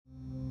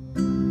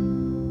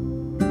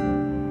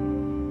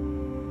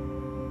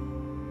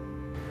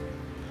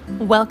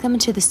Welcome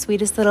to The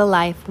Sweetest Little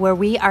Life, where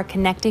we are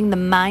connecting the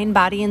mind,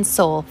 body, and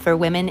soul for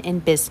women in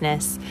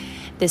business.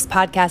 This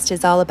podcast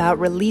is all about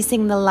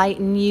releasing the light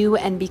in you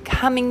and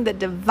becoming the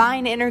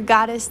divine inner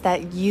goddess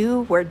that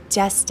you were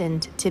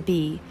destined to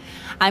be.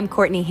 I'm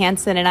Courtney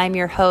Hanson, and I'm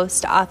your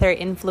host, author,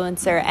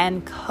 influencer,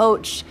 and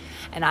coach.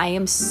 And I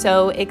am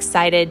so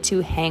excited to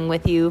hang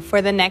with you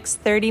for the next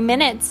 30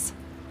 minutes.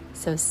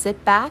 So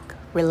sit back,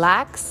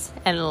 relax,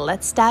 and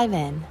let's dive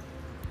in.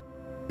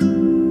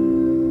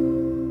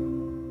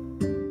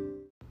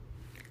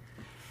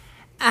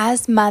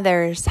 As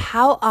mothers,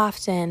 how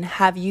often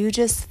have you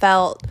just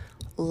felt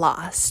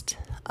lost,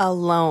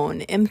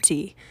 alone,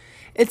 empty?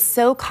 It's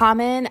so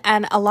common,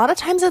 and a lot of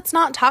times it's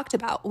not talked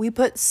about. We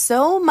put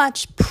so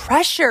much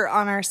pressure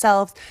on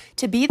ourselves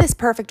to be this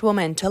perfect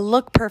woman, to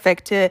look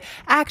perfect, to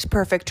act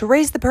perfect, to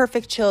raise the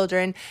perfect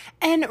children.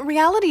 And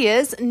reality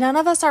is, none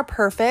of us are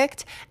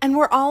perfect, and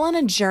we're all on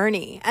a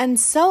journey. And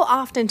so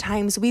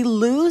oftentimes we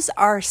lose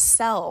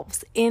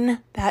ourselves in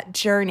that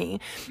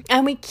journey,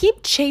 and we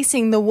keep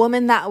chasing the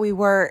woman that we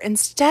were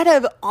instead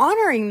of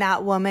honoring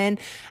that woman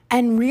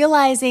and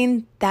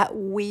realizing that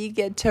we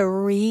get to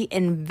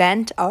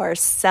reinvent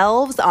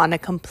ourselves on a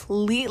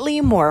completely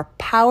more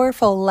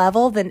powerful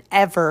level than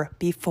ever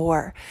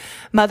before.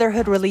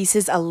 Motherhood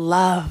releases a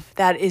love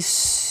that is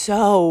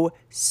so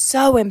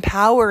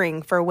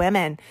empowering for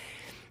women.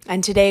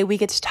 And today we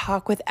get to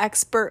talk with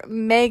expert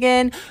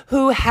Megan,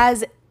 who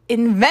has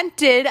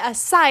invented a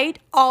site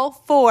all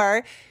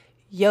for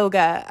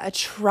yoga, a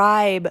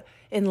tribe,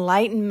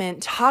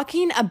 enlightenment,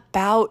 talking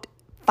about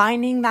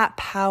finding that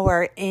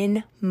power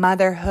in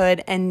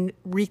motherhood and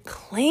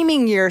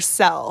reclaiming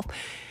yourself.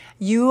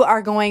 You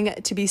are going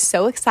to be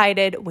so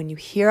excited when you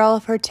hear all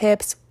of her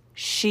tips.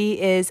 She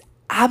is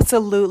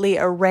absolutely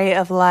a ray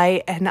of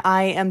light, and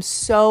I am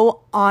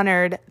so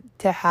honored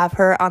to have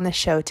her on the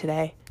show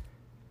today.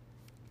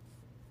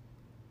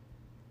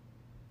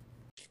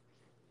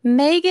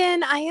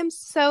 Megan, I am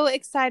so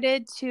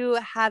excited to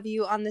have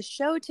you on the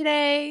show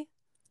today.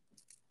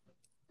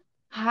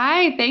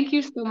 Hi, thank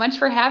you so much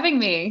for having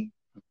me.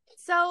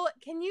 So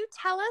can you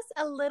tell us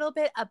a little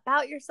bit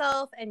about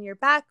yourself and your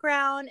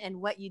background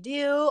and what you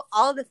do,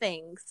 all the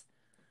things?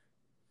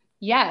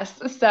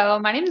 Yes, so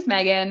my name is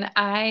Megan.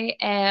 I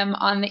am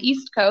on the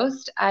East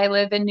Coast. I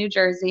live in New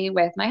Jersey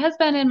with my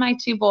husband and my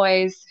two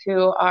boys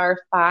who are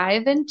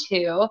 5 and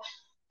 2.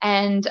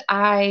 And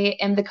I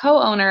am the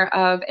co-owner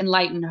of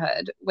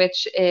Enlightenhood,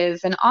 which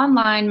is an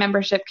online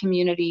membership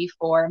community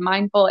for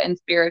mindful and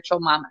spiritual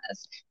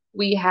mamas.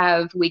 We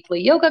have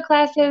weekly yoga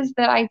classes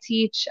that I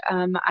teach.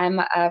 I'm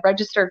a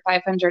registered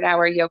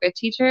 500-hour yoga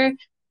teacher,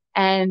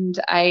 and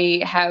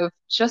I have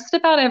just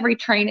about every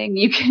training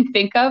you can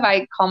think of.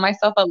 I call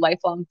myself a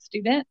lifelong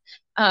student,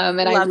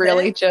 and I Love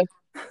really it.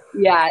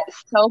 yeah,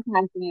 so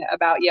passionate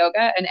about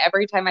yoga. And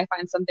every time I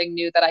find something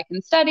new that I can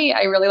study,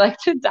 I really like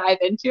to dive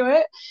into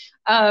it.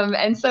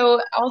 And so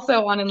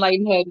also on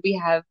Enlightenhood, we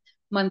have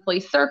monthly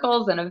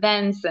circles and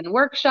events and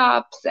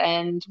workshops,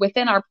 and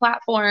within our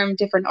platform,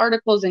 different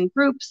articles and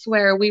groups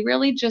where we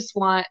really just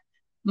want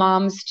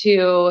moms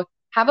to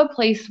have a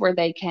place where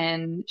they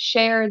can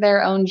share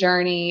their own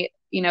journey,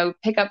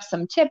 pick up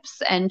some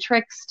tips and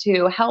tricks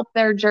to help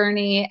their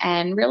journey,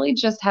 and really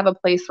just have a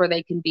place where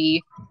they can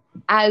be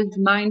as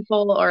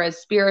mindful or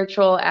as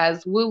spiritual,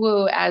 as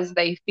woo-woo as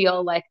they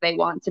feel like they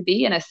want to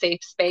be in a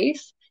safe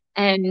space.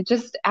 And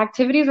just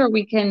activities where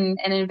we can,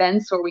 and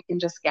events where we can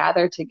just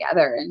gather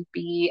together and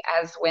be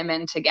as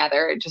women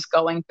together, just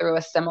going through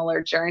a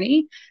similar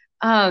journey.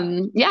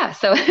 Yeah,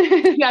 so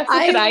that's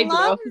what I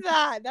love do.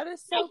 that. That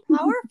is so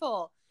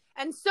powerful.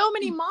 And so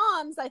many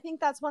moms, I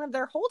think that's one of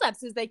their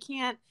holdups is they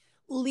can't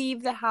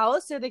leave the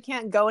house or they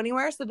can't go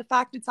anywhere. So the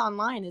fact it's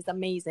online is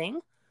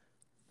amazing.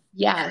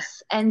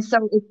 Yes. And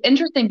so it's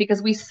interesting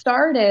because we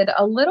started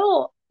a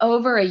little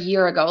over a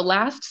year ago.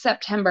 Last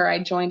September, I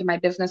joined my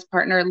business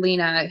partner,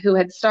 Lena,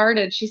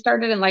 she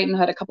started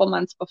Enlightenhood a couple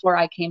months before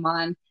I came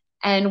on.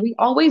 And we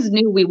always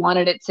knew we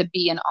wanted it to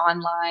be an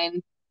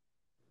online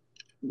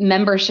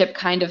membership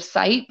kind of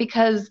site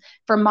because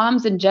for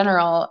moms in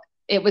general,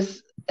 it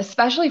was,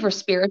 especially for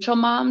spiritual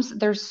moms,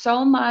 there's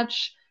so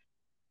much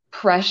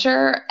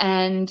pressure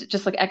and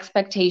just like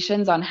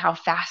expectations on how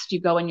fast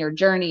you go in your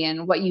journey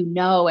and what you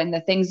know and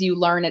the things you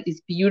learn at these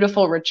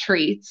beautiful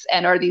retreats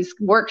and or these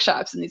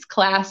workshops and these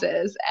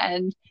classes.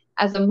 And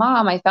as a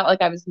mom, I felt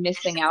like I was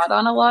missing out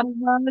on a lot of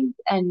those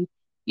and,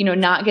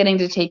 not getting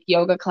to take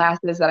yoga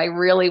classes that I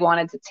really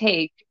wanted to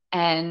take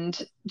and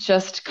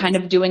just kind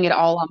of doing it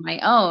all on my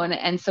own.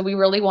 And so we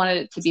really wanted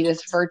it to be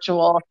this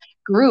virtual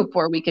group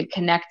where we could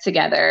connect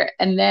together.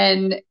 And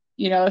then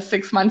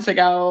 6 months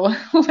ago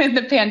when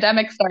the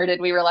pandemic started,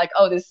 we were like,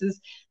 oh, this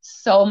is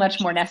so much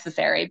more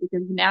necessary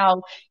because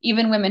now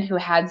even women who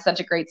had such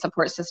a great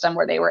support system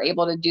where they were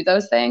able to do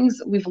those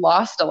things, we've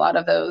lost a lot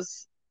of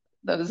those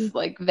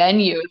like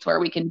venues where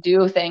we can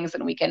do things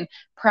and we can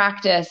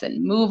practice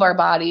and move our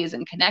bodies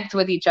and connect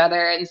with each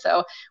other. And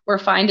so we're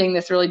finding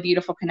this really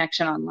beautiful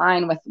connection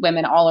online with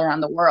women all around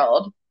the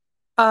world.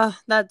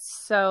 That's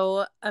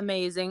so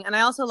amazing. And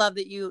I also love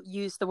that you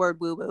use the word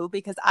woo woo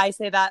because I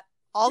say that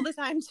all the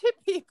time to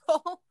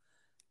people.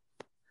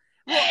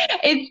 Well,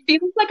 It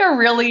feels like a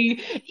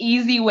really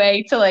easy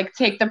way to like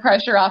take the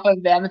pressure off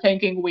of them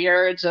thinking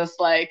we're just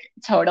like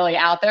totally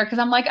out there. Cause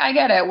I'm like, I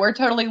get it. We're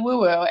totally woo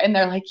woo. And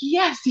they're like,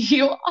 yes,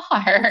 you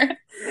are.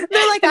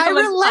 they're like, And I I'm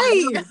like,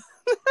 relate.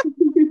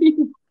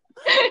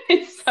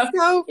 it's so,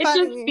 So it just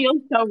funny.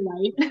 feels so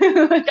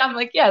right. Like, I'm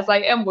like, yes,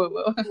 I am woo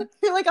woo.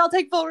 You're like, I'll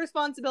take full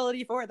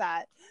responsibility for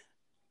that.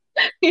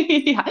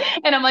 Yeah.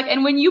 And I'm like,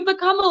 and when you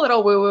become a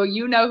little woo woo,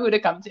 you know who to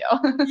come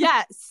to.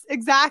 Yes,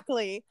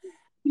 exactly.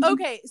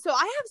 Okay, so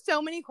I have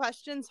so many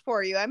questions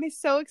for you. I'm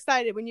so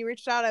excited when you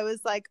reached out. I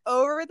was like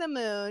over the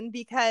moon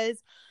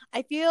because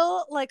I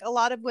feel like a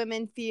lot of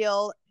women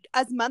feel,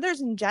 as mothers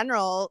in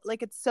general,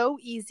 like it's so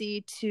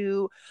easy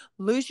to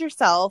lose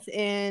yourself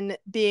in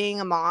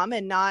being a mom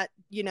and not,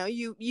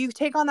 you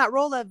take on that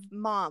role of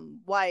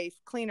mom, wife,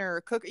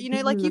 cleaner, cook,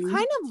 like you Mhm.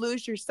 kind of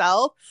lose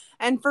yourself.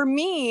 And for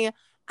me,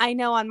 I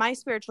know on my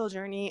spiritual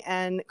journey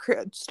and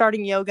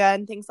starting yoga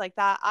and things like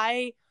that,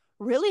 I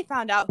really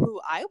found out who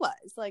I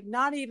was, like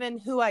not even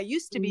who I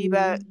used to be,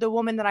 but Mhm. the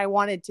woman that I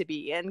wanted to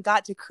be, and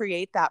got to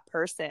create that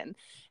person.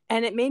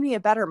 And it made me a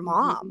better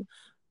mom.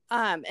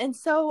 Mhm. And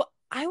so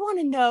I want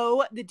to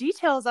know the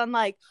details on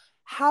like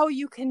how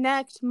you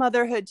connect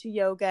motherhood to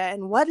yoga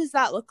and what does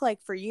that look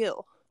like for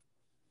you?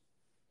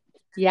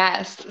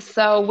 Yes.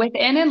 So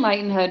within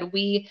Enlightenhood,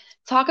 we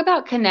talk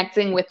about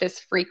connecting with this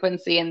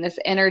frequency and this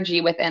energy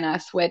within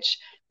us, which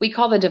we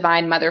call the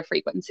divine mother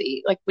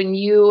frequency. Like when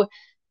you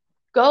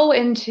go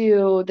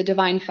into the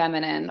divine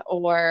feminine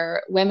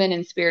or women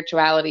in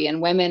spirituality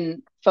and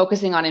women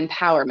focusing on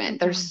empowerment,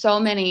 there's Mhm. so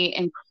many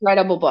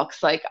incredible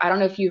books. Like, I don't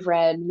know if you've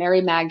read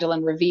Mary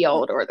Magdalene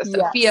Revealed or The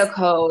Sophia Yes.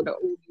 Code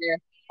or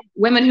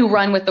Women Who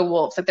Run with the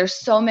Wolves. Like, there's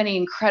so many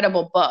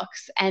incredible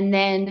books. And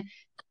then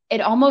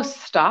it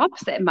almost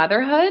stops at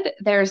motherhood.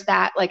 There's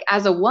that, like,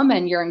 as a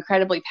woman, you're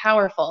incredibly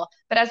powerful,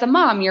 but as a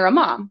mom, you're a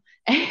mom.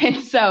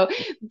 And so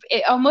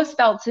it almost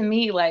felt to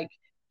me like,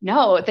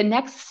 no, the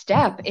next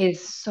step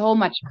is so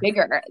much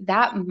bigger.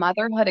 That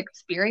motherhood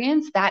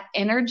experience, that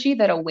energy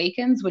that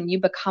awakens when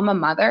you become a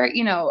mother,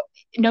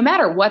 no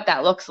matter what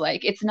that looks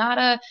like, it's not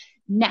a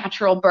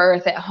natural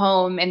birth at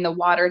home in the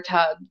water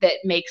tub that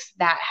makes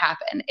that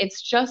happen.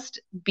 It's just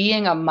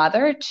being a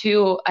mother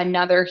to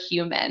another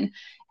human.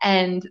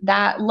 And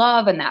that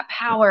love and that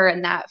power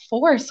and that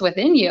force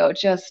within you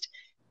just,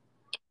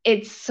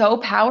 it's so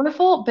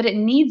powerful, but it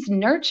needs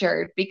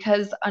nurtured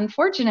because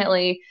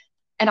unfortunately,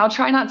 and I'll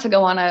try not to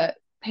go on a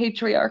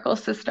patriarchal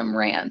system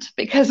rant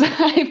because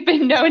I've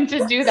been known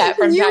to do that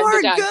from You time to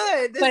are time.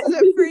 good. This But is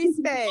a free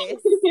space.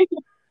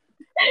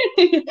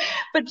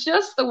 but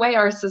just the way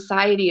our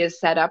society is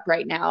set up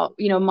right now,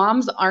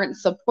 moms aren't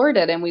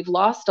supported and we've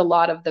lost a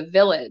lot of the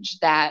village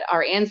that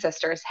our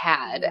ancestors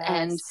had.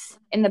 And Yes.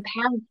 in the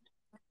past,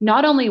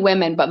 not only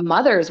women, but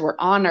mothers were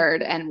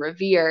honored and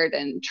revered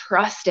and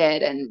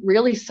trusted and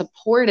really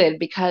supported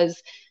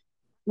because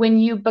when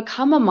you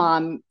become a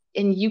mom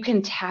and you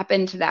can tap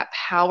into that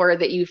power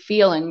that you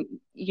feel, and,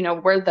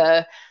 we're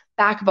the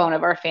backbone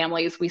of our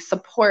families, we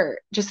support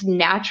just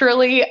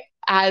naturally.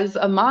 As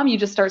a mom, you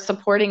just start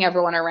supporting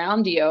everyone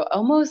around you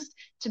almost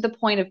to the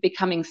point of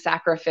becoming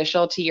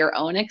sacrificial to your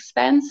own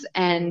expense.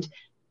 And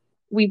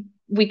we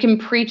can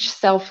preach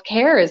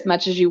self-care as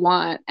much as you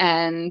want,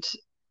 and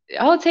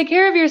oh, take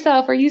care of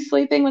yourself. Are you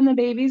sleeping when the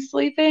baby's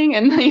sleeping?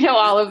 And,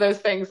 all of those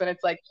things. And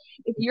it's like,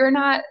 if you're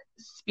not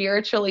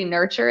spiritually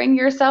nurturing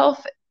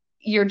yourself,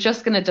 you're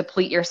just going to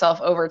deplete yourself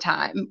over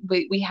time.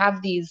 We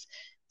have these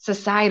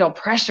societal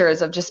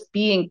pressures of just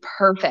being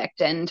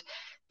perfect and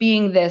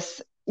being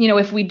this,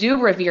 if we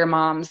do revere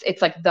moms,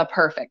 it's like the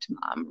perfect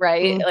mom,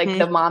 right? Like Mm-hmm.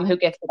 the mom who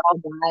gets it all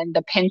done,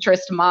 the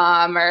Pinterest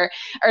mom, or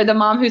the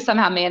mom who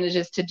somehow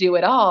manages to do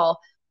it all.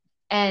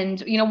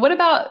 And, what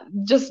about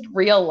just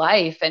real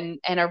life and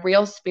a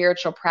real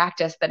spiritual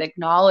practice that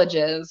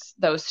acknowledges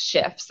those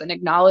shifts and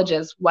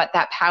acknowledges what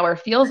that power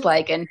feels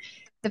like? And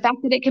the fact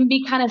that it can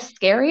be kind of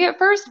scary at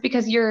first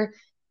because you're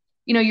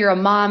a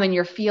mom and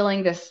you're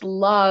feeling this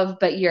love,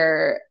 but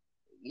your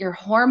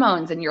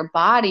hormones and your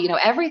body,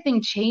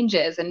 everything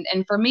changes.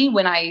 And for me,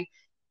 when I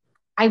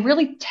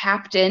really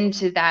tapped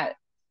into that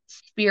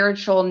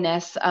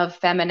spiritualness of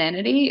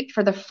femininity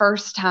for the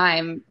first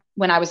time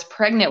when I was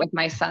pregnant with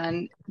my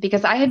son,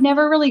 because I had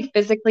never really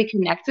physically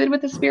connected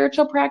with a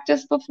spiritual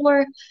practice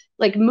before.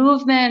 Like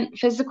movement,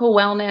 physical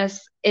wellness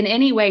in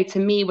any way to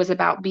me was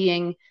about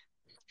being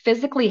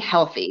physically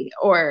healthy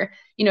or,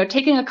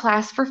 taking a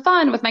class for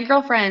fun with my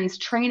girlfriends,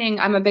 training.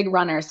 I'm a big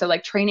runner. So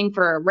like training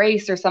for a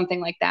race or something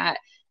like that.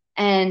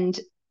 And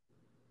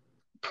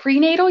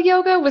prenatal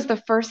yoga was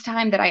the first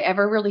time that I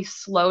ever really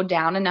slowed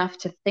down enough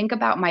to think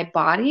about my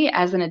body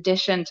as an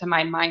addition to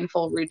my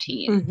mindful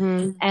routine.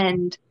 Mm-hmm.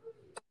 And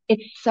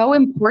it's so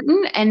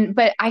important.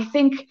 But I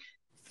think,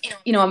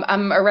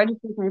 I'm a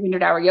registered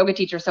 500-hour yoga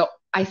teacher. So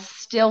I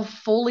still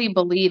fully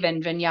believe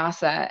in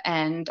vinyasa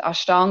and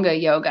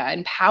Ashtanga yoga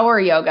and power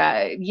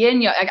yoga,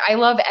 yin yoga. I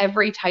love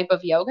every type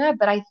of yoga,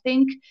 but I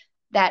think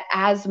that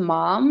as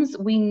moms,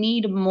 we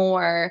need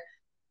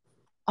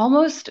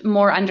almost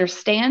more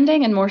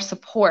understanding and more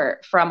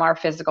support from our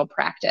physical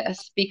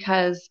practice,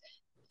 because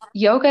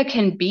yoga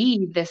can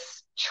be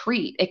this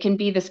treat. It can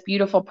be this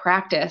beautiful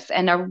practice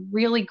and a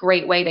really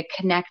great way to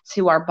connect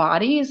to our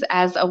bodies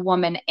as a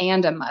woman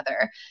and a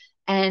mother.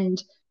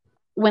 And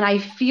when I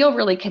feel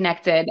really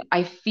connected,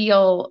 I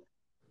feel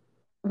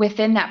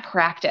within that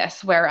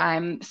practice where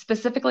I'm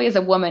specifically as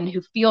a woman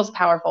who feels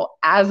powerful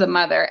as a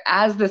mother,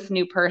 as this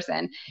new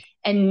person,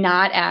 and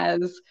not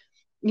as,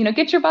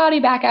 get your body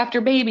back after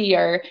baby,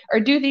 or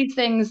do these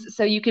things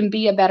so you can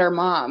be a better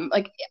mom.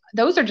 Like,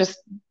 those are just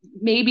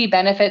maybe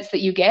benefits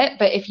that you get,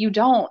 but if you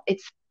don't,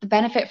 it's the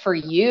benefit for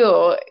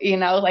you,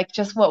 like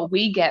just what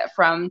we get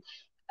from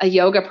a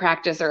yoga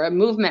practice or a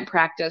movement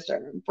practice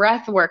or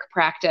breath work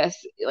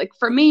practice. Like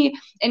for me,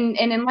 in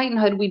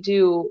Enlightenhood,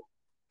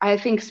 I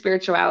think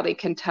spirituality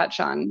can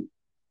touch on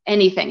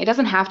anything. It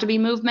doesn't have to be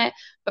movement,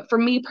 but for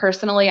me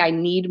personally, I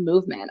need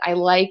movement. I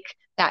like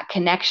that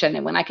connection.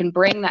 And when I can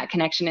bring that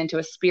connection into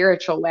a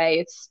spiritual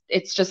way,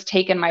 it's just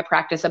taken my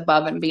practice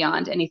above and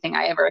beyond anything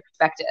I ever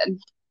expected.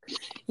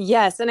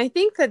 Yes. And I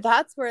think that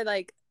that's where,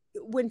 like,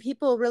 when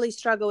people really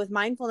struggle with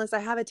mindfulness, I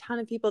have a ton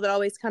of people that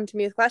always come to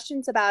me with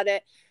questions about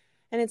it.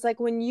 And it's like,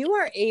 when you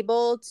are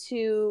able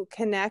to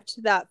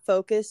connect that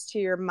focus to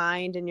your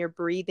mind and your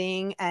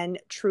breathing and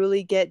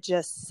truly get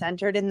just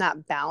centered in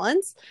that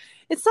balance,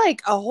 it's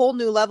like a whole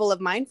new level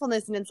of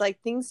mindfulness. And it's like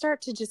things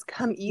start to just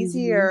come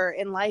easier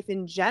in life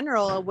in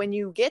general when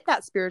you get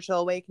that spiritual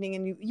awakening.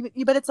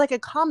 And but it's like a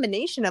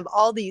combination of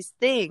all these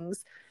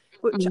things,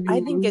 which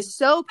I think is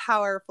so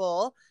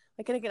powerful.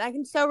 Like, I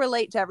can so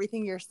relate to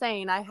everything you're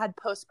saying. I had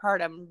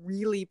postpartum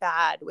really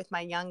bad with my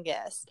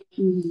youngest.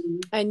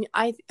 And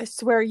I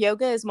swear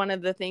yoga is one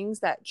of the things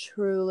that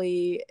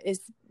truly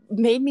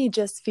made me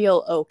just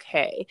feel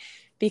okay,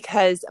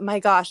 because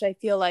my gosh, I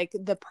feel like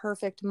the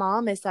perfect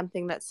mom is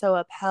something that's so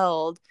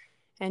upheld.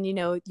 And,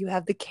 you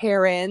have the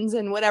Karens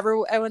and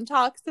whatever everyone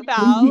talks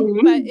about,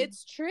 but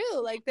it's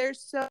true. Like,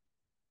 there's so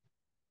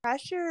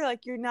pressure,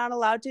 like you're not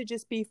allowed to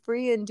just be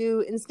free and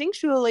do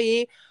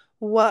instinctually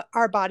what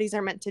our bodies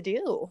are meant to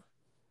do.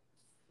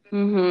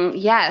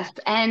 Yes.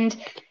 And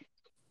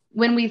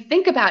when we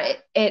think about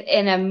it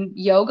in a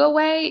yoga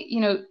way,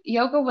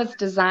 yoga was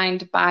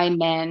designed by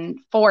men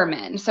for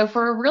men. So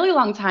for a really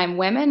long time,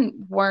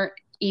 women weren't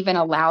even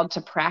allowed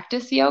to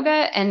practice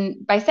yoga.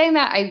 And by saying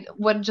that, I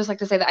would just like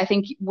to say that I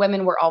think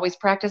women were always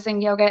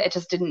practicing yoga. It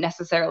just didn't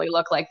necessarily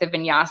look like the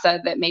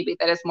vinyasa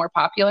that is more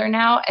popular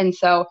now. And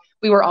so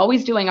we were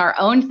always doing our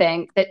own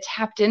thing that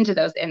tapped into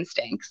those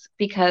instincts,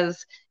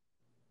 because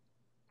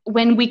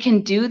when we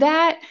can do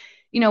that,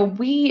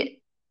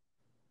 we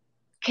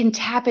can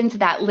tap into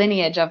that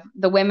lineage of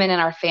the women in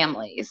our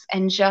families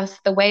and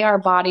just the way our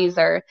bodies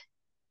are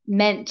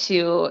meant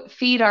to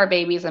feed our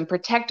babies and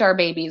protect our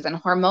babies and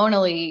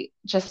hormonally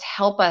just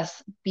help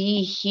us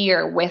be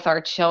here with our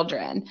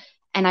children.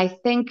 And I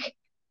think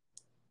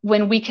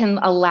when we can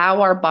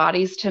allow our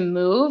bodies to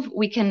move,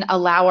 we can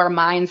allow our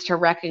minds to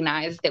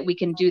recognize that we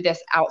can do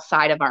this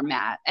outside of our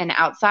mat and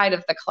outside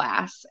of the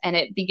class. And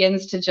it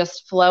begins to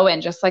just flow in,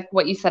 just like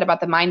what you said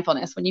about the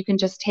mindfulness. When you can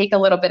just take a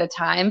little bit of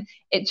time,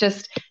 it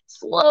just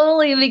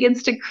slowly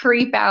begins to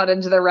creep out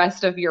into the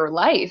rest of your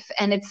life.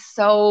 And it's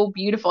so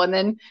beautiful. And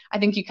then I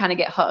think you kind of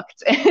get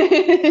hooked.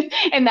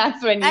 And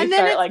that's when you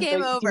start like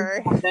game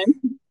over.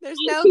 There's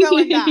no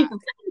going back.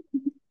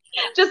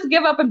 Just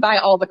give up and buy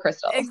all the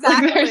crystals.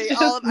 Exactly.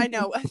 I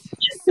know.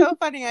 It's so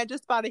funny. I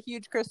just bought a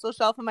huge crystal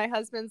shelf and my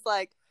husband's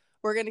like,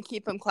 we're going to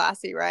keep them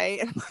classy,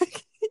 right? And I'm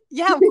like,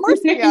 yeah, of course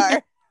we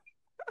are.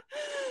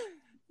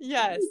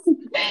 Yes.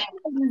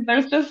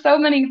 There's just so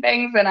many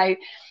things. And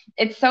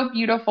it's so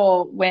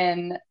beautiful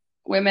when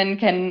women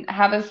can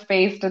have a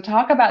space to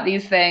talk about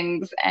these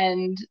things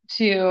and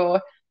to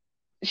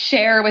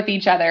share with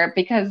each other,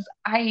 because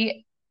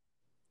I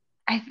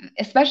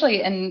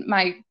especially in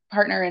my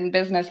partner in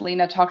business,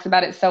 Lena, talks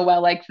about it so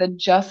well, like the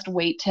just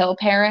wait till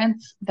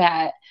parents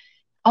that,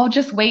 oh,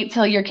 just wait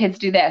till your kids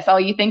do this. Oh,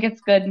 you think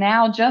it's good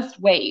now? Just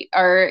wait.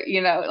 Or,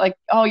 like,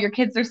 oh, your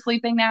kids are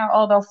sleeping now.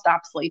 Oh, they'll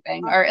stop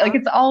sleeping. Or like,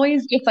 it's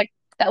always just like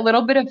that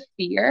little bit of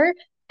fear.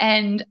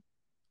 And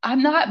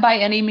I'm not by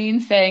any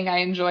means saying I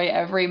enjoy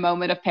every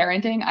moment of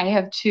parenting. I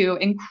have two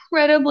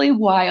incredibly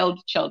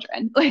wild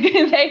children. Like,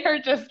 they are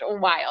just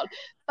wild.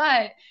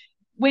 But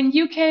when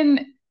you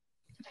can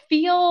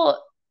feel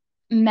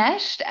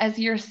meshed as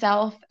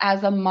yourself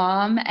as a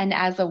mom and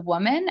as a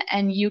woman,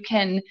 and you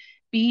can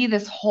be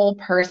this whole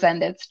person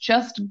that's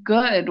just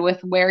good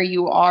with where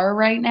you are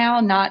right now,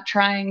 not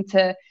trying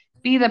to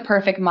be the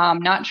perfect mom,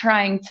 not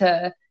trying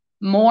to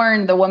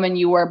mourn the woman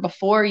you were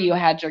before you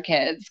had your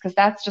kids, because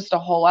that's just a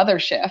whole other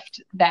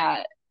shift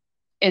that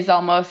is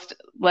almost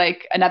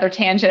like another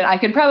tangent I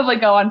could probably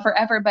go on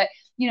forever. But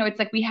it's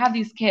like we have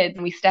these kids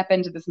and we step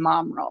into this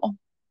mom role,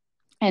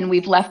 and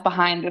we've left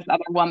behind this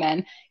other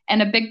woman.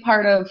 And a big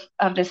part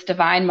of this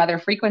divine mother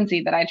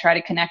frequency that I try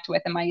to connect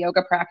with in my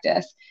yoga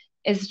practice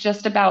is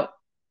just about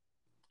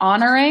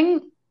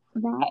honoring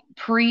that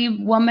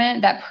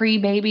pre-woman, that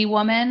pre-baby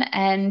woman,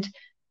 and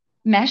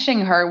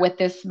meshing her with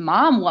this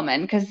mom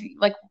woman. Because,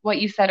 like what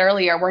you said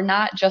earlier, we're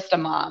not just a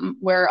mom,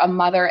 we're a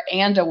mother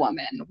and a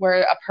woman.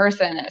 We're a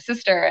person and a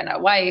sister and a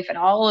wife and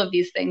all of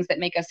these things that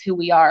make us who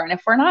we are. And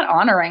if we're not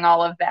honoring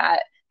all of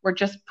that, we're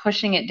just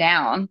pushing it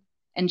down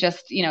and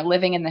just,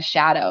 living in the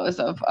shadows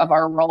of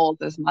our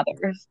roles as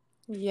mothers.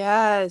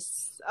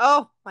 Yes.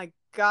 Oh my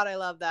God, I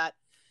love that.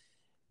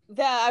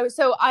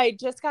 I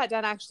just got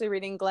done actually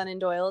reading Glennon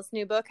Doyle's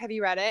new book. Have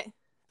you read it?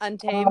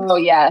 Untamed. Oh,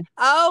 yeah.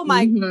 Oh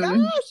my Hmm.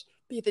 gosh.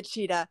 Be the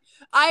cheetah.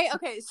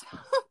 Okay, so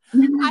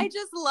I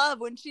just love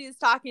when she's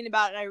talking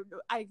about, and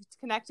I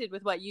connected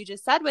with what you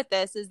just said with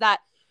this, is that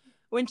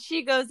when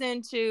she goes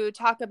in to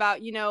talk about,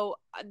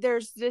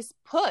 there's this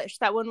push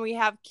that when we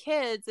have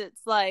kids,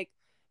 it's like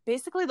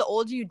basically the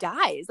old you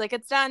dies. Like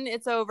it's done,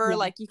 it's over. Yeah.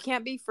 Like you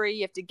can't be free.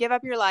 You have to give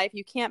up your life.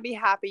 You can't be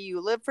happy. You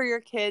live for your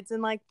kids.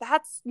 And like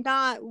that's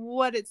not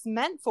what it's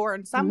meant for.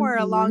 And somewhere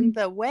along Hmm.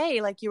 the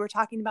way, like you were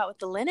talking about with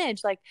the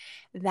lineage, like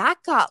that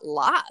got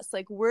lost.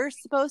 Like we're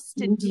supposed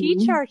to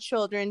teach Hmm. our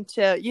children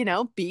to,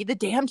 be the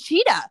damn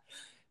cheetah.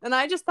 And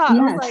I just thought,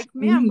 I was Yes. like,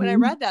 man, when I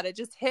Hmm. read that, it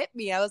just hit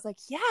me. I was like,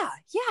 yeah,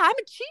 I'm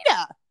a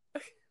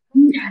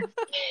cheetah.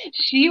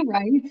 She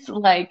writes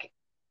like,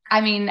 I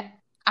mean,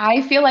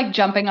 I feel like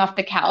jumping off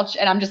the couch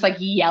and I'm just like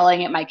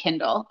yelling at my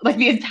Kindle. Like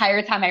the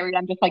entire time I read,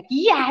 I'm just like,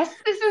 yes,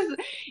 this is,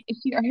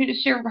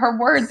 her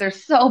words are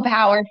so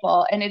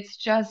powerful. And it's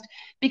just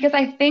because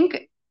I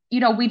think,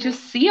 we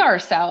just see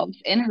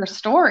ourselves in her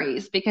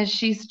stories because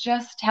she's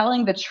just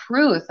telling the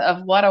truth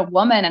of what a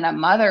woman and a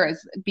mother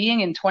is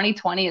being in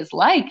 2020 is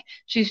like.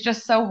 She's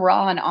just so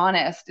raw and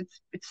honest.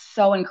 It's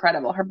so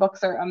incredible. Her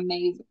books are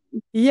amazing.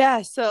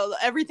 Yeah. So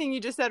everything you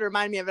just said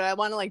reminded me of it. I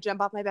want to like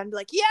jump off my bed and be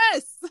like,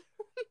 yes.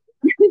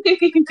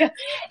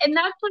 And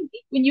that's like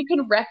when you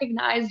can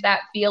recognize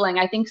that feeling.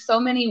 I think so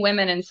many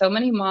women and so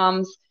many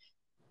moms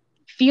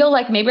feel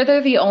like maybe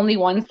they're the only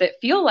ones that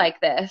feel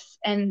like this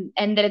and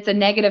that it's a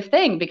negative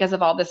thing because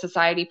of all the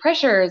society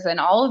pressures and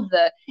all of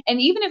the and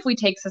even if we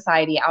take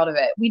society out of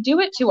it, we do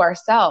it to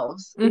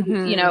ourselves.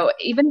 Mm-hmm.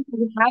 Even if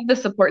we have the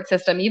support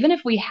system, even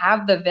if we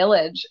have the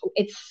village,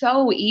 it's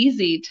so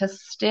easy to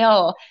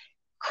still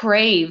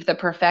crave the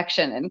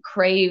perfection and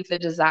crave the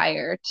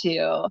desire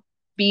to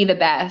be the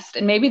best.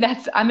 And maybe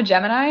I'm a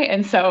Gemini.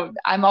 And so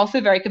I'm also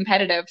very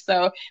competitive.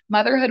 So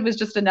motherhood was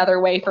just another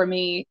way for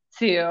me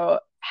to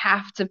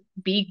have to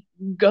be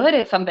good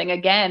at something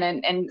again.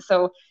 And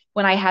so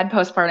when I had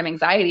postpartum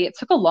anxiety, it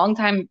took a long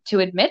time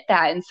to admit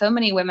that. And so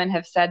many women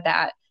have said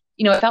that,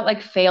 it felt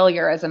like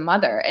failure as a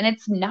mother. And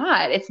it's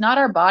not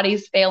our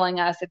bodies failing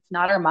us. It's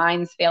not our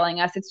minds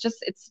failing us.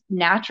 It's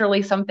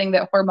naturally something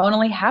that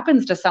hormonally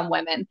happens to some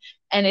women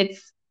and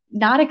it's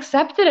not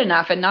accepted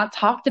enough and not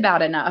talked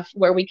about enough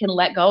where we can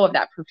let go of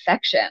that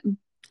perfection.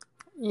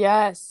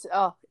 Yes.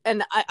 Oh,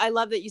 and I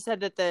love that you said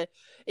that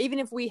even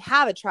if we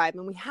have a tribe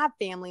and we have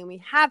family and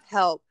we have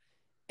help,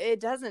 it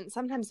doesn't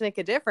sometimes make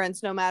a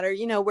difference no matter,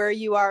 where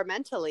you are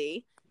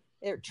mentally.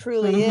 It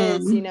truly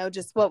is, Mm-hmm.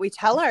 just what we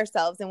tell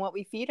ourselves and what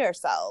we feed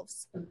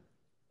ourselves.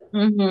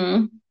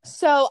 Mm-hmm.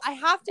 So I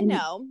have to And,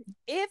 know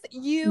if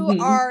you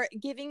mm-hmm. are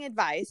giving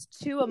advice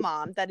to a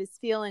mom that is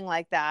feeling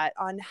like that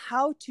on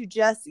how to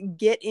just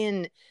get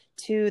in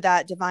to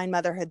that divine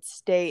motherhood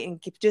state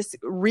and just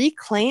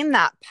reclaim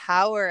that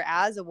power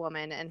as a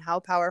woman and how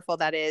powerful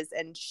that is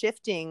and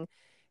shifting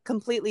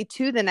completely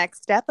to the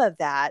next step of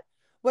that.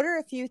 What are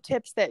a few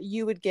tips that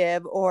you would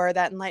give or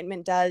that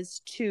enlightenment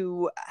does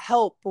to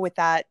help with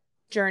that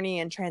journey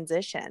and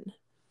transition?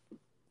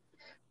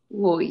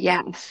 Oh,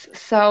 yes.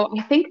 So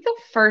I think the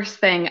first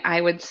thing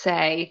I would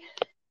say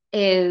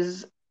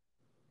is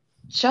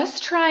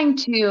just trying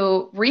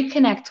to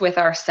reconnect with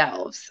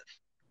ourselves.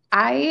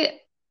 I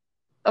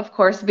of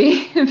course,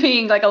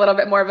 being like a little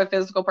bit more of a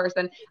physical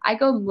person, I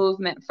go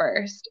movement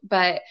first,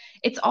 but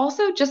it's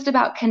also just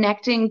about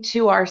connecting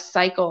to our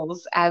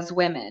cycles as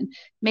women.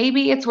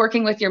 Maybe it's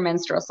working with your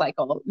menstrual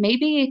cycle.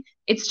 Maybe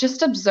it's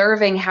just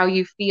observing how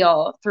you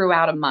feel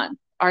throughout a month.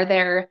 Are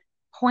there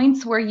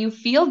points where you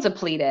feel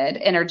depleted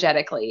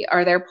energetically?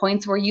 Are there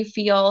points where you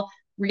feel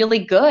really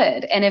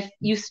good? And if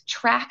you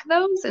track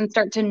those and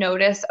start to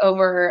notice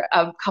over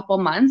a couple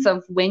months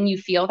of when you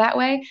feel that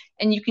way,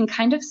 and you can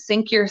kind of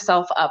sync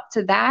yourself up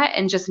to that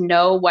and just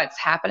know what's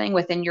happening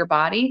within your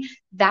body,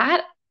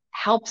 that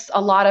helps a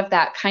lot of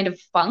that kind of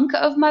funk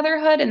of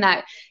motherhood and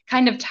that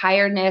kind of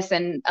tiredness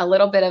and a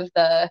little bit of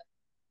the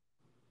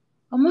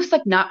almost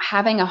like not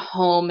having a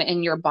home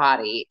in your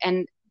body.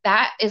 And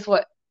that is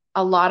what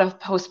a lot of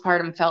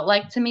postpartum felt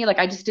like to me. Like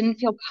I just didn't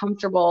feel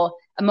comfortable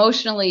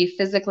emotionally,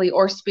 physically,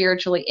 or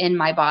spiritually in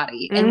my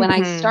body. And when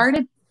I Mm-hmm.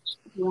 started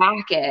to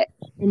track it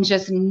and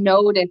just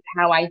notice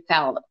how I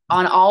felt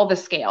on all the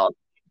scales,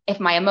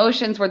 if my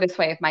emotions were this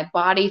way, if my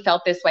body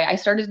felt this way, I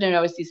started to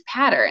notice these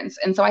patterns.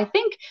 And so I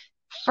think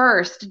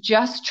first,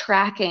 just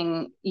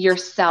tracking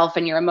yourself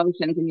and your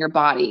emotions in your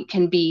body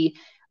can be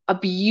a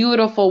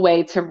beautiful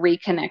way to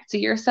reconnect to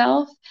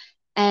yourself.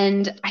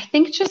 And I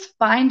think just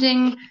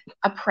finding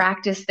a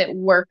practice that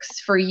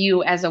works for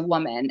you as a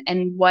woman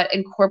and what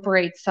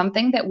incorporates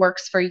something that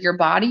works for your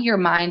body, your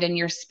mind, and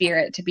your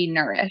spirit to be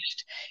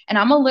nourished. And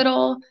I'm a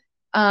little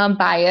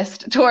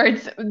biased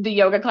towards the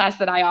yoga class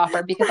that I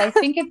offer because I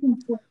think it's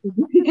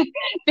important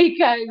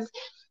because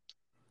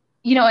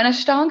an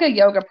Ashtanga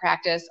yoga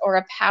practice or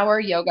a power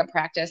yoga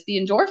practice,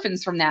 the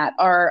endorphins from that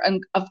are,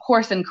 of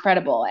course,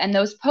 incredible. And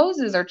those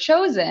poses are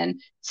chosen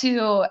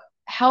to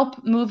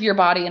help move your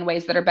body in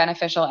ways that are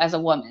beneficial as a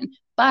woman.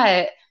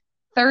 But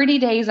 30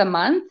 days a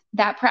month,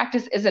 that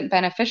practice isn't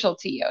beneficial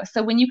to you.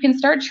 So when you can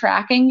start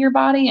tracking your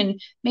body and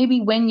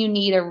maybe when you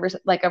need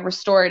like a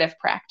restorative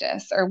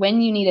practice or when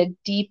you need a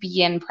deep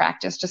yin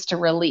practice just to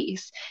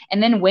release.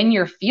 And then when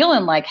you're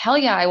feeling like, hell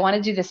yeah, I want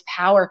to do this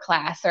power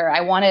class or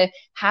I want to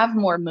have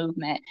more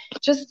movement,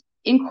 just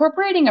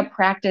incorporating a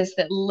practice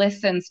that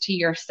listens to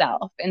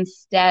yourself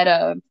instead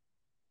of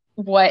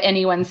what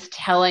anyone's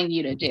telling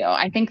you to do.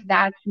 I think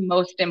that's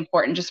most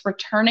important, just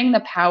returning the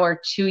power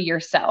to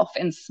yourself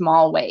in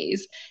small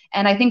ways.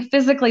 And I think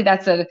physically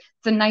it's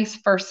a nice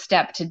first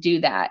step to do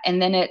that. And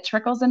then it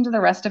trickles into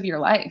the rest of your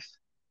life.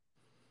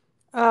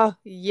 Oh,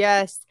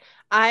 yes.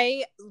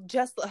 I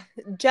just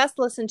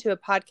listened to a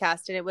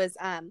podcast and it was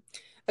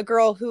a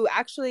girl who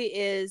actually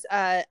is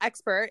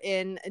expert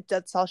in,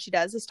 that's all she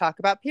does is talk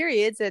about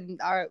periods and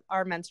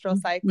our menstrual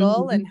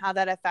cycle and how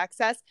that affects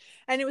us.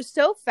 And it was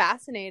so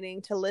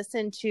fascinating to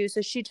listen to.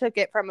 So she took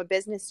it from a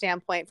business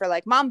standpoint for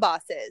like mom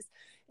bosses.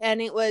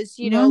 And it was,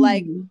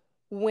 like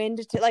when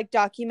to like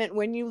document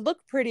when you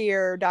look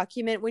prettier,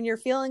 document when you're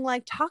feeling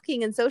like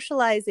talking and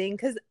socializing.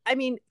 Cause I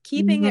mean,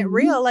 keeping it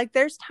real, like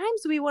there's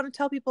times we want to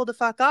tell people to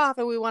fuck off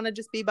and we want to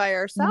just be by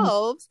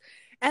ourselves.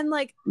 And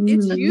like,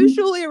 it's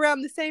usually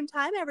around the same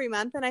time every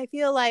month. And I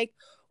feel like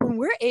when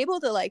we're able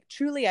to like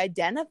truly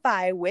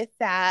identify with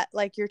that,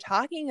 like you're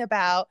talking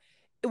about,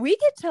 we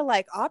get to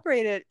like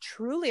operate at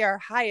truly our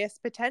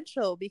highest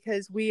potential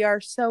because we are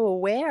so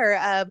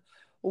aware of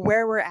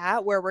where we're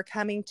at, where we're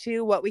coming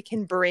to, what we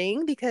can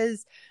bring.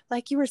 Because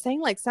like you were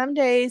saying, like some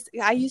days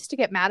I used to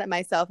get mad at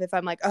myself if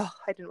I'm like, oh,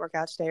 I didn't work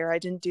out today or I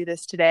didn't do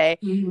this today.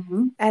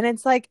 And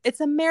it's like,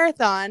 it's a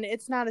marathon.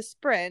 It's not a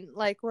sprint.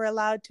 Like we're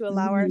allowed to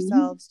allow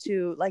ourselves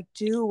to like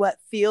do what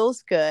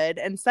feels good.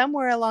 And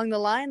somewhere along the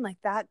line, like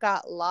that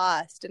got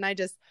lost. And I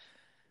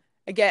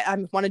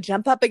want to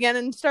jump up again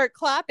and start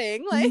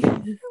clapping. Like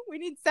we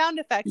need sound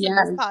effects in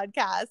this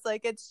podcast.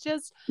 Like it's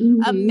just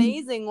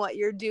amazing what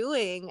you're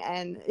doing.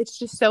 And it's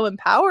just so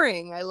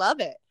empowering. I love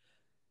it.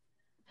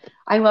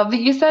 I love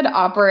that you said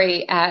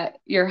operate at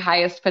your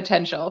highest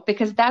potential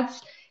because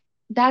that's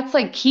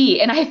like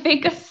key. And I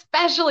think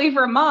especially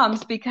for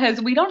moms, because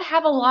we don't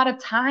have a lot of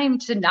time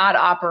to not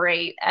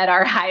operate at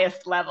our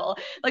highest level.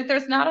 Like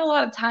there's not a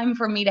lot of time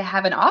for me to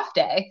have an off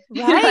day.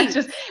 Right.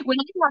 When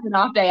you have an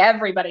off day,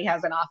 everybody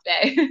has an off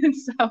day.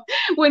 So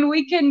when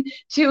we can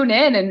tune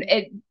in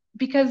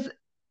because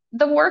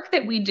the work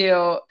that we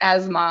do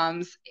as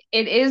moms,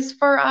 it is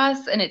for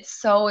us and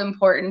it's so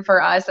important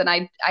for us. And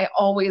I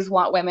always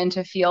want women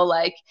to feel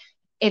like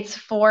it's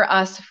for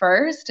us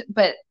first,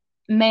 but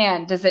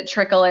man, does it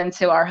trickle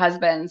into our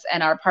husbands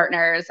and our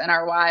partners and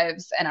our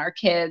wives and our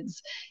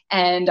kids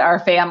and our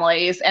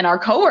families and our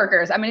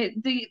coworkers. I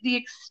mean, the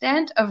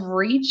extent of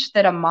reach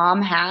that a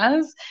mom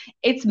has,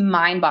 it's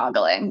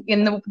mind-boggling.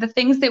 In the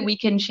things that we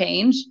can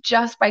change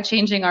just by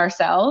changing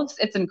ourselves,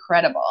 it's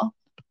incredible.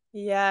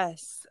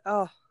 Yes.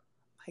 Oh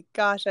my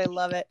gosh, I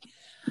love it.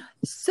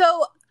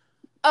 So,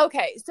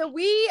 okay. So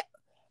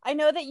I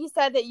know that you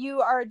said that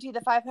you do the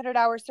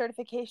 500-hour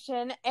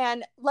certification,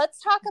 and let's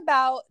talk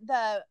about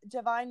the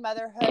divine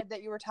motherhood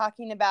that you were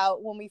talking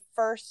about when we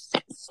first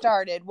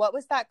started. What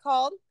was that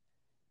called?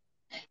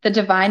 The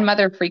divine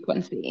mother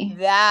frequency.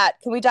 Can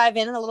we dive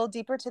in a little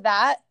deeper to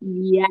that?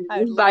 Yes,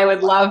 I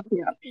would love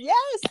to.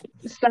 Yes.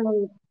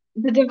 So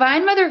the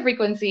divine mother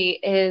frequency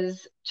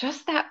is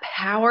just that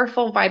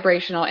powerful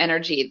vibrational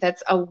energy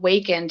that's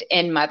awakened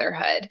in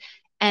motherhood.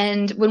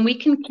 And when we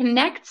can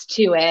connect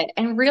to it,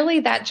 and really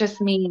that just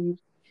means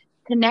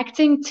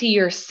connecting to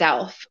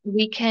yourself,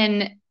 we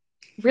can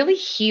really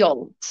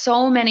heal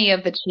so many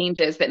of the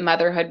changes that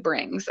motherhood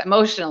brings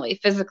emotionally,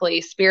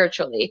 physically,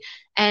 spiritually.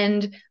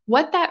 And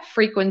what that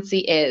frequency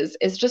is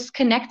just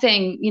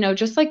connecting,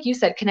 just like you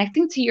said,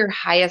 connecting to your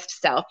highest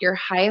self, your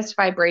highest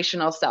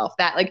vibrational self,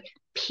 that like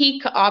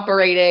peak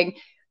operating,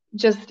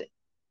 just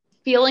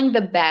feeling the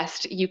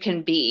best you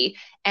can be.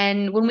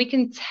 And when we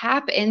can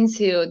tap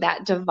into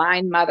that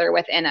divine mother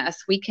within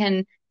us, we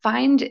can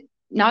find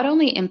not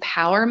only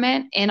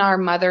empowerment in our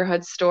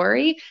motherhood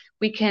story,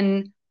 we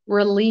can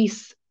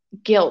release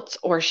guilt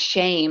or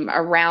shame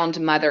around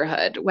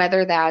motherhood,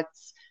 whether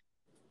that's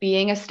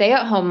being a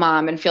stay-at-home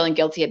mom and feeling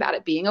guilty about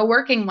it, being a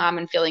working mom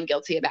and feeling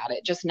guilty about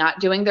it, just not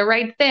doing the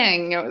right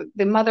thing,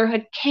 the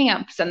motherhood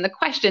camps and the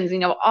questions,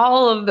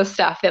 all of the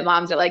stuff that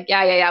moms are like,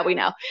 yeah, we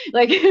know.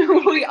 Like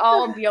we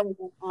all deal with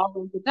it all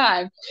of the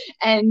time.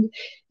 And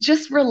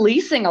just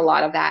releasing a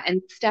lot of that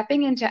and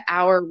stepping into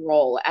our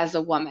role as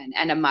a woman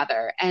and a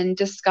mother and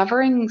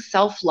discovering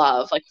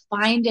self-love, like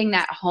finding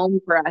that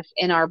home for us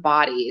in our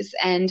bodies.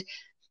 And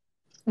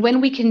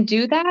when we can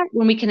do that,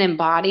 when we can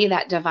embody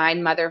that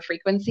divine mother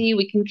frequency,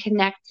 we can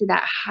connect to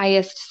that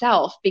highest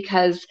self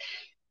because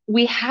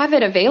we have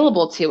it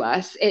available to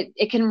us.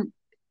 It can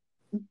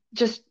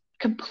just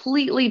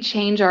completely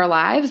change our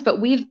lives, but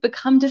we've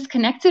become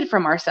disconnected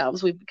from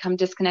ourselves. We've become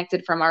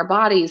disconnected from our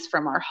bodies,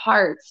 from our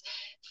hearts,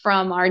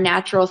 from our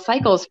natural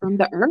cycles, from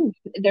the earth.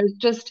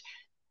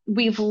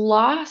 We've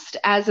lost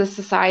as a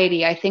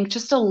society, I think,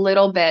 just a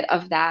little bit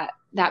of that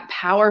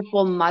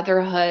powerful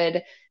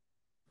motherhood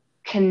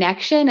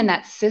connection and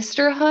that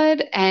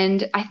sisterhood.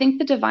 And I think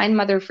the divine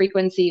mother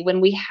frequency, when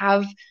we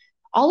have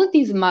all of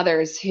these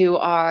mothers who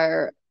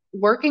are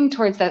working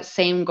towards that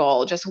same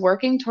goal, just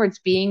working towards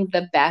being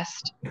the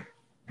best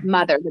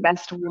mother, the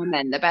best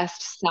woman, the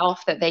best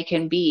self that they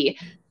can be,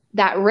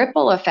 that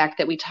ripple effect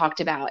that we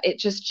talked about, it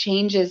just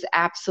changes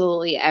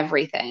absolutely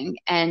everything.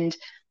 And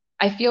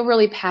I feel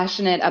really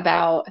passionate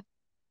about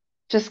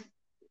just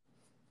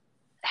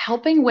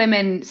helping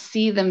women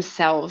see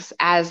themselves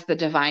as the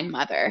divine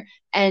mother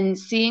and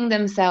seeing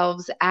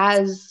themselves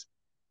as,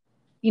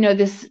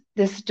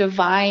 this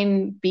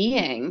divine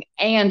being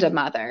and a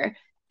mother.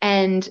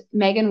 And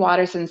Megan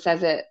Watterson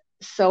says it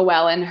so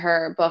well in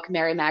her book,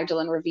 Mary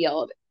Magdalene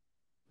Revealed.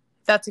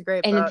 That's a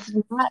great book. It's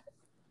not,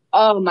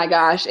 oh my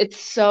gosh, it's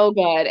so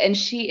good. And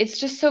it's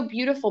just so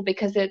beautiful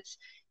because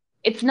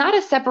it's not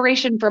a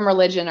separation from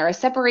religion or a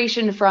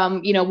separation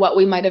from, what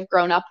we might have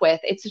grown up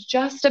with. It's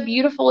just a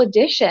beautiful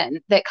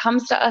addition that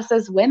comes to us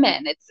as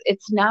women.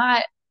 It's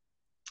not,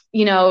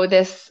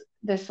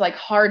 this like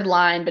hard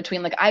line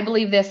between like, I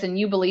believe this and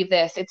you believe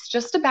this. It's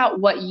just about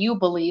what you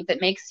believe that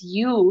makes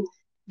you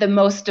the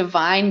most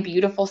divine,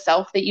 beautiful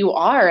self that you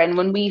are. And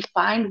when we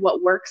find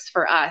what works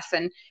for us,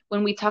 and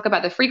when we talk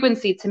about the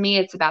frequency, to me,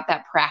 it's about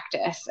that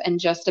practice and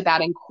just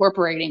about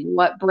incorporating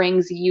what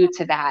brings you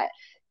to that.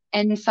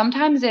 And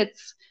sometimes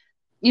it's,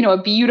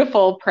 a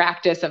beautiful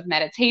practice of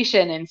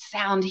meditation and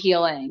sound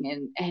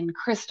healing and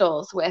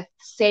crystals with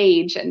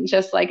sage and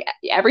just like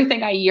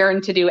everything I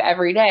yearn to do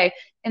every day.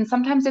 And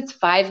sometimes it's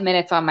 5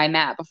 minutes on my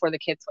mat before the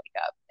kids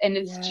wake up. And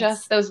it's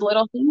just those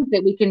little things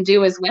that we can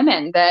do as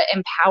women that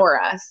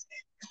empower us.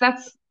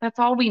 Because that's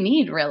all we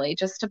need, really,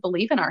 just to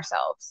believe in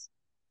ourselves.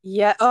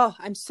 Yeah. Oh,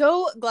 I'm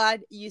so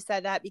glad you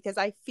said that because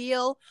I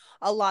feel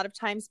a lot of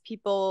times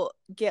people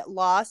get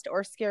lost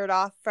or scared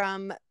off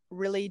from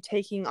really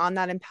taking on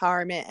that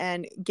empowerment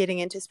and getting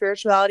into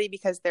spirituality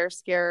because they're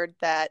scared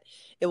that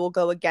it will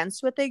go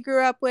against what they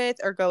grew up with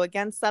or go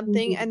against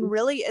something. Mm-hmm. And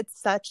really, it's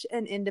such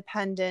an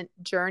independent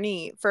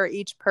journey for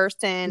each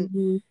person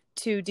mm-hmm.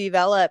 to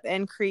develop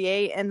and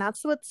create. And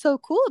that's what's so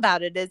cool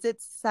about it is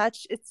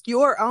it's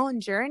your own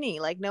journey.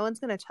 Like no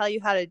one's going to tell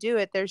you how to do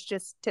it. There's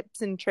just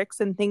tips and tricks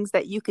and things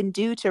that you can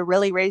do to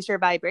really raise your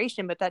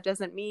vibration. But that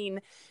doesn't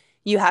mean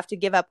you have to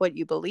give up what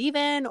you believe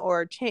in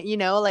or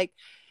change,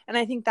 and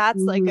I think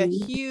that's like a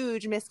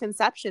huge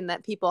misconception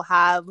that people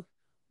have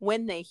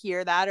when they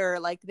hear that,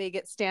 or like they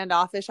get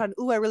standoffish on,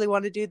 I really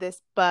want to do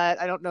this, but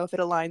I don't know if it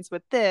aligns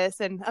with this.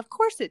 And of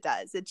course it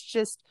does. It's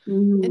just,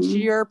 it's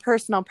your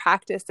personal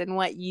practice and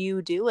what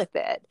you do with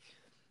it.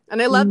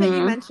 And I love that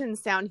you mentioned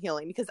sound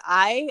healing because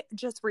I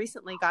just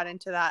recently got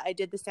into that. I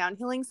did the sound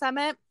healing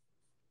summit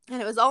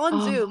and it was all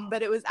on Zoom,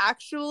 but it was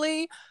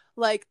actually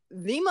like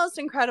the most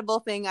incredible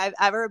thing I've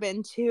ever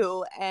been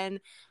to. And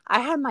I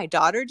had my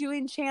daughter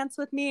doing chants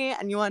with me,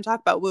 and you want to talk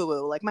about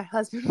woo-woo. Like my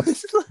husband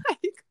was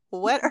like,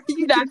 what are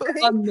you doing?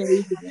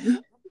 Amazing.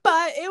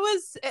 But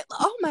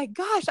oh my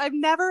gosh, I've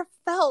never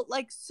felt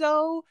like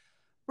so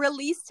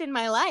released in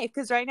my life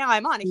because right now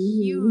I'm on a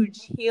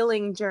huge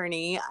healing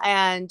journey.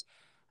 And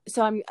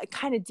so I'm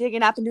kind of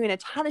digging up and doing a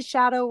ton of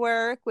shadow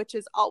work, which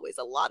is always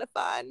a lot of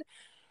fun.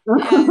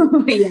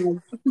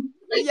 And,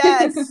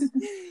 yes.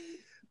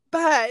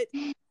 But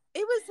it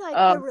was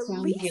like the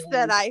release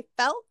that I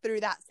felt through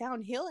that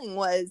sound healing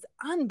was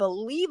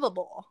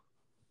unbelievable.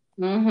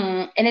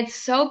 And it's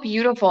so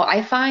beautiful.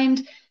 I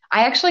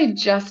actually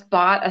just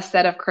bought a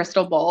set of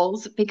crystal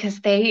bowls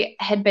because they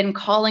had been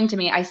calling to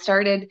me. I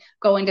started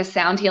going to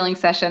sound healing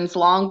sessions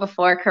long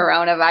before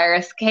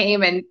coronavirus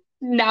came, and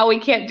now we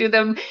can't do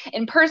them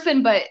in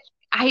person. But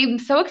I'm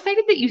so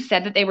excited that you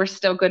said that they were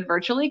still good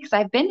virtually because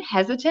I've been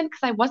hesitant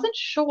because I wasn't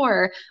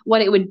sure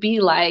what it would be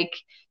like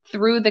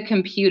through the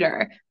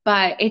computer.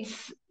 But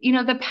it's,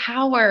 the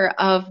power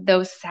of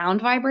those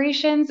sound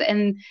vibrations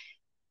and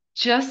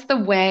just the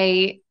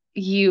way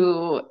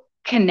you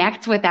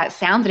connect with that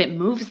sound and it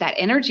moves that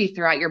energy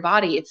throughout your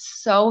body.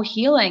 It's so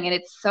healing and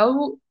it's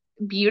so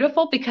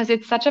beautiful because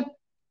it's I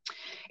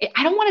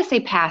don't want to say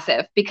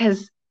passive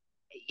because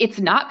it's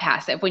not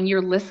passive. When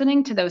you're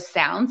listening to those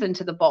sounds and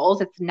to the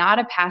bowls, it's not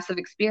a passive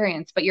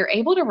experience, but you're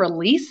able to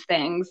release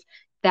things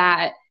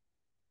that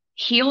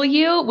heal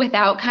you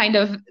without kind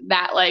of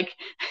that like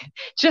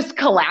just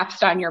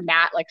collapsed on your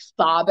mat, like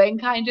sobbing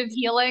kind of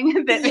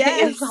healing that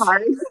is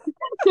hard.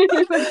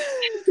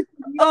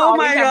 Oh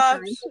my gosh.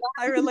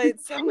 I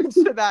relate so much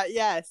to that.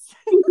 Yes.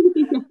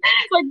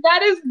 Like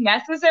that is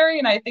necessary.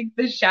 And I think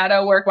the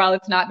shadow work, while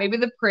it's not maybe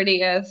the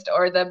prettiest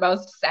or the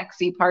most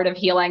sexy part of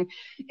healing,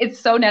 it's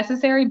so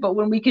necessary. But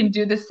when we can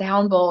do the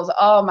sound bowls,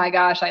 oh my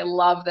gosh, I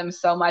love them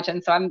so much.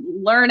 And so I'm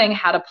learning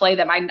how to play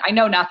them. I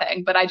know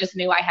nothing, but I just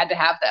knew I had to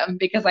have them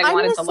because I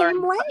wanted to learn.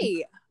 I'm the same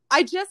way.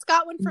 I just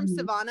got one from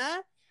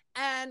Savannah.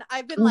 And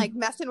I've been like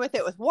messing with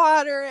it with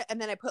water, and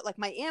then I put like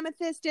my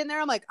amethyst in there.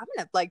 I'm like, I'm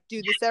gonna like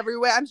do this every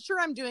way. I'm sure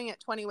I'm doing it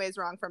 20 ways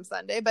wrong from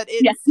Sunday, but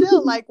it's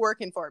still like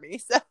working for me.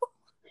 So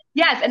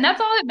yes, and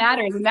that's all that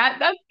matters, and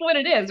that's what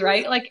it is,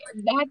 right? Like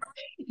that,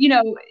 you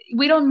know,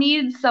 we don't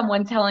need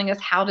someone telling us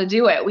how to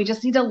do it. We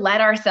just need to let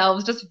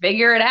ourselves just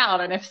figure it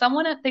out. And if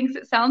someone thinks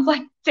it sounds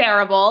like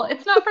terrible,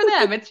 it's not for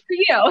them, it's for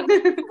you.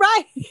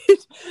 Right.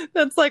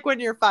 That's like when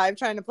you're 5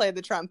 trying to play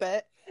the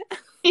trumpet.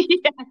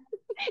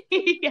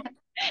 Yeah.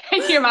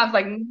 And your mom's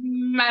like,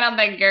 I don't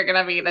think you're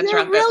gonna be the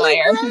trumpet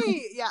player.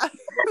 Great. Yeah.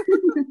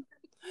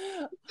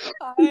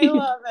 I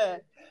love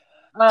it.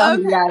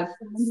 Okay. Yes.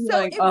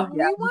 So if we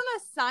want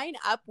to sign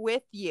up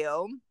with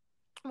you,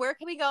 where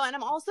can we go? And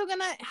I'm also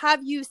gonna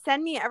have you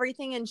send me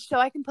everything, and so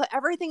I can put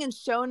everything in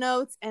show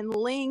notes and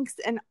links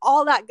and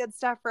all that good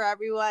stuff for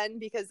everyone,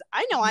 because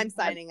I know I'm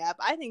signing up.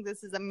 I think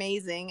this is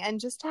amazing, and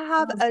just to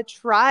have a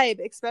tribe,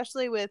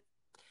 especially with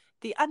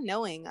the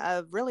unknowing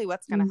of really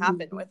what's going to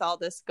happen with all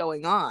this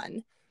going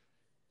on.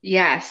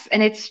 Yes.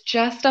 And it's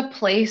just a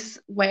place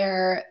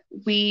where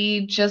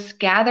we just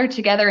gather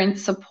together and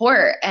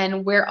support,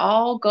 and we're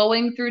all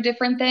going through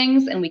different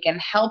things, and we can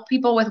help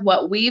people with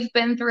what we've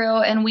been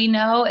through and we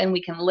know, and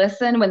we can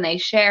listen when they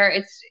share.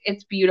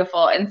 It's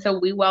beautiful. And so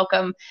we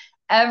welcome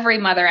every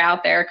mother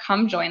out there.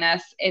 Come join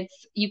us.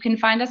 You can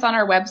find us on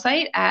our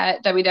website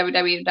at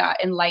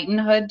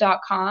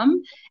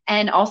www.enlightenhood.com,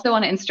 and also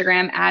on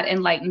Instagram at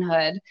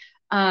enlightenhood.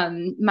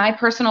 My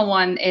personal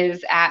one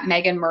is at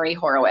Megan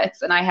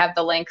Horowitz, and I have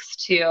the links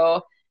to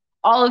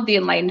all of the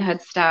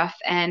Enlightenhood stuff,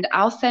 and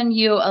I'll send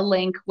you a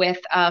link with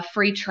a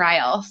free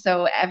trial.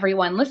 So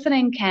everyone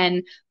listening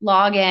can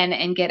log in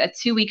and get a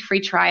 2-week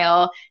free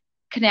trial,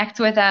 connect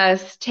with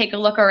us, take a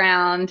look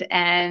around,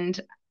 and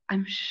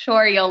I'm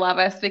sure you'll love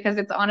us, because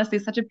it's honestly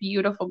such a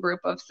beautiful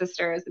group of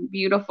sisters, a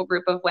beautiful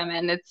group of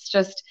women. It's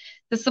just,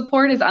 the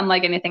support is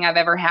unlike anything I've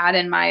ever had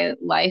in my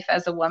life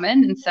as a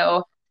woman. And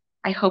so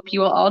I hope you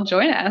will all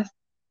join us.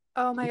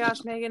 Oh my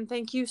gosh, Megan,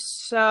 thank you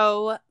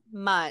so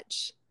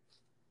much.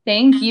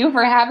 Thank you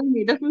for having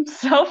me. This was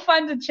so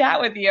fun to chat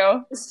with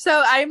you.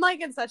 So I'm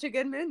like in such a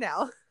good mood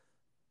now.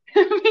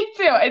 Me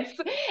too.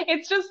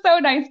 It's just so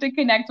nice to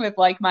connect with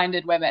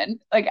like-minded women.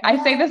 Like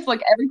I say this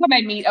like every time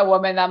I meet a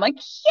woman, I'm like,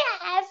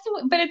 yes,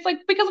 but it's like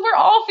because we're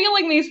all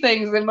feeling these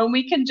things, and when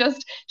we can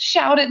just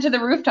shout it to the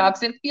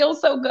rooftops, it feels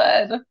so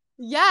good.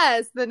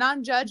 Yes, the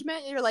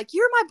non-judgment. You're like,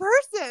 you're my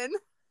person.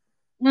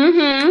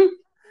 Mm-hmm.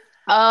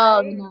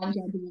 Oh,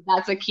 non-judgment.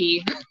 That's a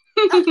key.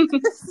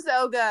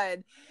 So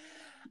good.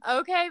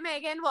 Okay,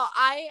 Megan. Well,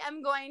 I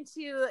am going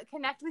to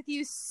connect with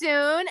you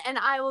soon, and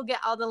I will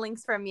get all the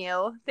links from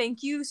you.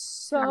 Thank you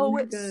so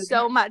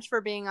much for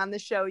being on the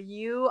show.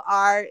 You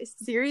are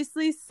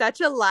seriously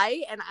such a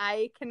light, and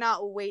I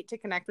cannot wait to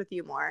connect with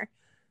you more.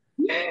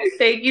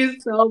 Thank you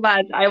so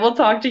much. I will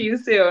talk to you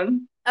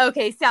soon.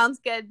 Okay,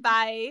 sounds good.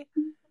 Bye.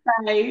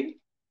 Bye.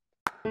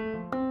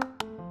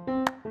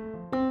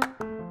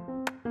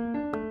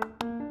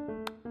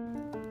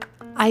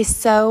 I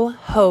so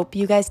hope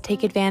you guys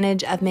take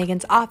advantage of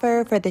Megan's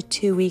offer for the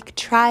 2-week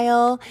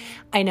trial.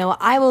 I know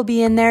I will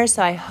be in there,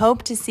 so I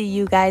hope to see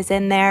you guys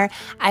in there.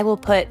 I will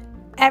put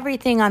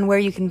everything on where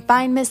you can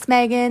find Miss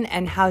Megan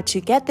and how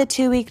to get the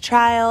 2-week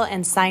trial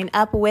and sign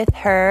up with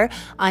her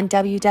on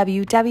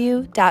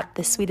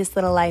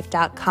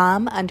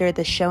www.thesweetestlittlelife.com under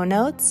the show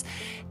notes.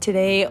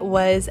 Today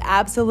was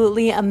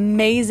absolutely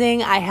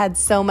amazing. I had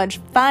so much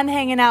fun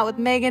hanging out with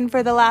Megan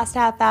for the last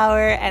half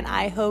hour, and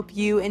I hope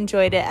you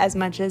enjoyed it as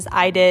much as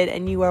I did,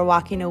 and you are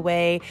walking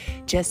away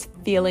just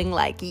feeling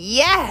like,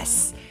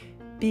 yes,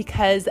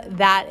 because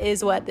that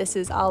is what this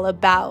is all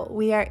about.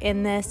 We are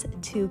in this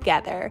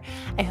together.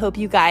 I hope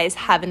you guys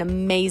have an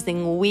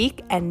amazing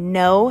week, and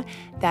know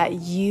that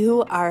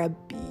you are a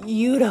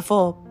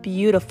beautiful,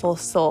 beautiful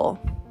soul.